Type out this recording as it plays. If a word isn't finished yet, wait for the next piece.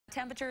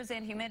Temperatures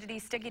and humidity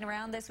sticking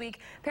around this week.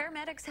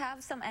 Paramedics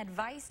have some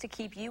advice to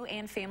keep you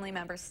and family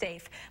members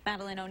safe.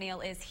 Madeline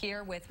O'Neill is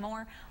here with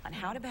more on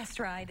how to best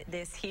ride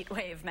this heat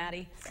wave.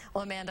 Maddie.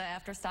 Well, Amanda,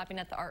 after stopping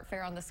at the art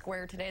fair on the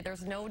square today,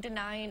 there's no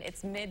denying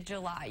it's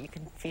mid-July. You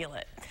can feel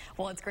it.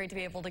 Well, it's great to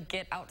be able to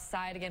get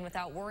outside again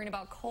without worrying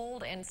about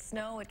cold and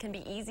snow. It can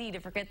be easy to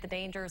forget the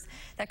dangers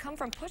that come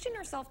from pushing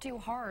yourself too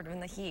hard in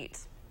the heat.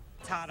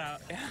 It's hot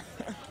out. Yeah.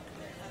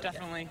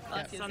 Definitely.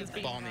 Sun's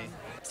balmy.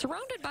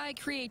 Surrounded by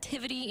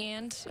creativity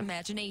and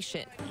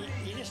imagination.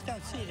 You just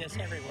don't see this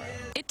everywhere.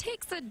 It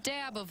takes a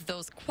dab of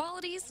those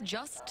qualities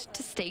just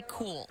to stay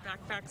cool.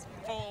 Backpack's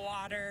full of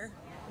water.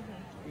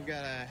 We've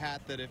got a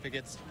hat that if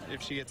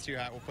she gets too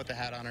hot, we'll put the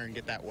hat on her and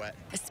get that wet.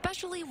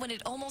 Especially when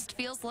it almost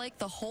feels like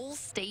the whole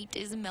state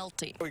is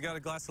melting. We got a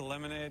glass of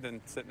lemonade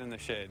and sitting in the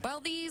shade. While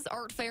these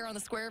art fair on the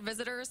square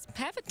visitors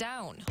have it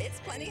down. It's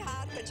plenty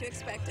hot, but you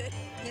expect it.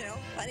 You know,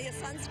 plenty of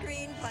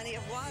sunscreen, plenty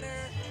of water,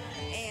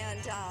 and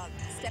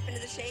step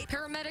into the shade.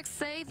 Paramedics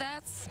say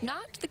that's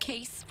not the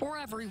case for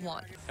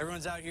everyone.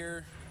 Everyone's out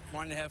here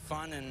wanting to have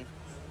fun, and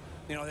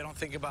you know, they don't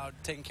think about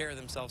taking care of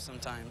themselves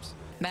sometimes.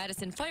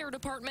 Madison Fire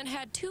Department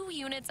had 2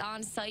 units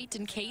on site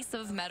in case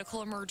of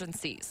medical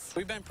emergencies.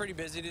 We've been pretty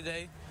busy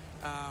today.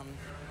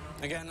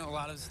 Again, a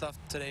lot of stuff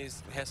today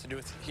has to do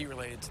with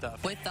heat-related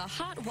stuff. With the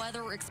hot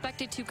weather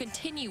expected to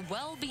continue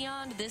well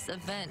beyond this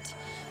event,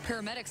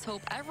 paramedics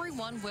hope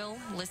everyone will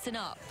listen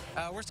up.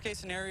 Worst case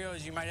scenario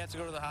is you might have to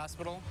go to the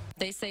hospital.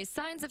 They say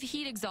signs of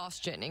heat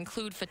exhaustion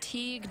include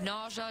fatigue,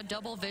 nausea,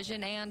 double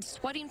vision, and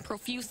sweating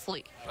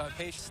profusely. A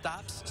patient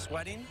stops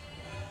sweating.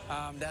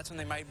 That's when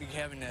they might be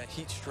having a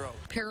heat stroke.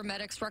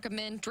 Paramedics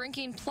recommend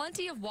drinking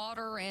plenty of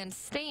water and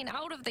staying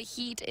out of the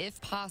heat if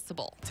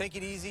possible. Take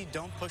it easy.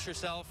 Don't push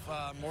yourself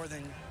more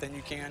than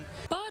you can.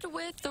 But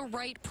with the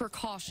right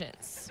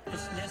precautions.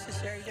 It's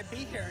necessary to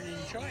be here and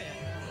enjoy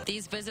it.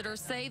 These visitors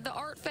say the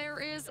art fair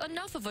is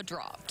enough of a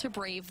draw to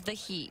brave the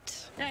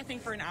heat. Yeah, I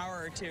think for an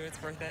hour or two,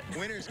 it's worth it.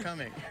 Winter's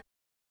coming.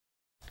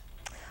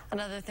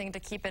 Another thing to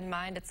keep in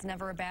mind, it's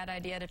never a bad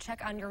idea to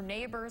check on your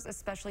neighbors,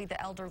 especially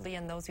the elderly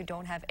and those who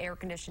don't have air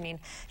conditioning,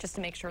 just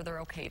to make sure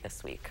they're okay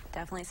this week.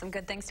 Definitely some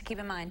good things to keep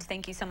in mind.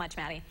 Thank you so much,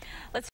 Maddie. Let's